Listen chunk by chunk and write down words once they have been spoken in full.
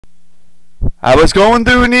I was going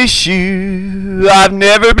through an issue I've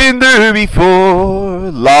never been through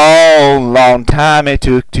before. Long time it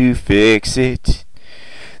took to fix it.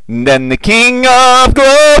 Then the King of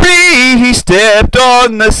Glory, he stepped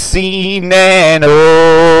on the scene, and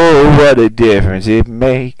oh, what a difference it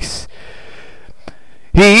makes.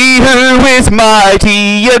 He who is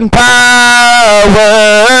mighty in power,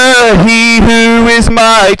 he who is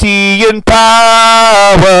mighty in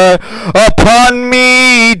power, upon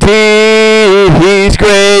me did his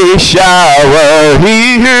grace shower.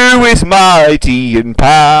 He who is mighty in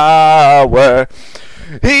power,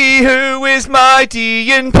 he who is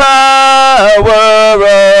mighty in power,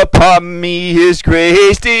 upon me his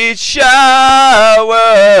grace did shower.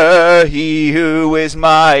 He who is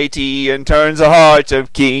mighty and turns the hearts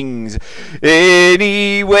of kings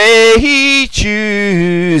any way he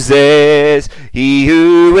chooses. He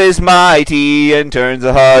who is mighty and turns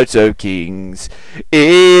the hearts of kings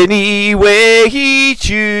any way he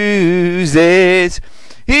chooses.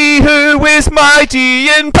 He who is mighty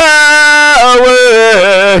in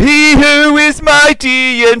power, he who is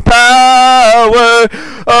mighty in power,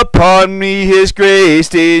 upon me his grace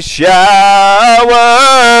did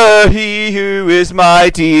shower. He who is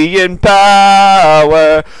mighty in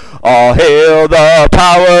power. All hail the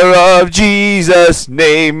power of Jesus'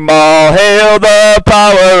 name. All hail the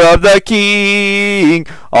power of the King.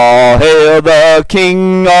 All hail the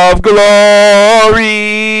King of glory.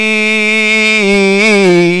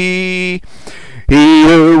 He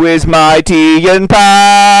who is mighty in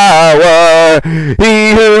power,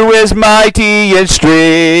 he who is mighty in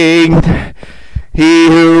strength, he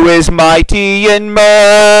who is mighty in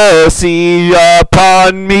mercy,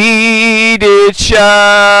 upon me did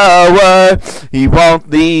shower. He won't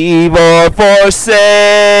leave or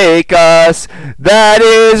forsake us. That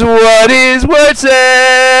is what his word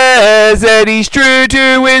says, and he's true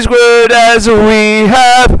to his word as we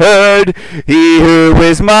have heard. He who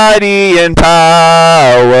is mighty in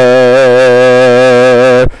power,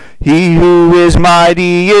 he who is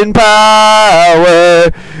mighty in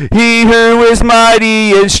power, he who is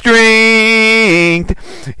mighty in strength,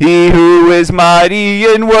 he who is mighty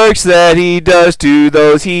in works that he does to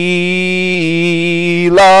those he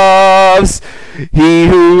loves. He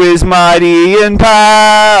who is mighty in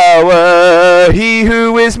power, he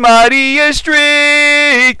who is mighty in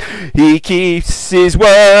strength, he keeps his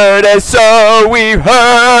word, and so we've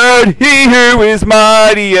heard. He who is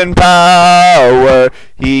mighty in power,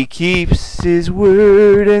 he keeps his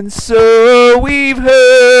word, and so we've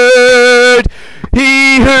heard.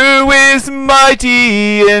 He who is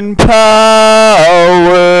mighty in power.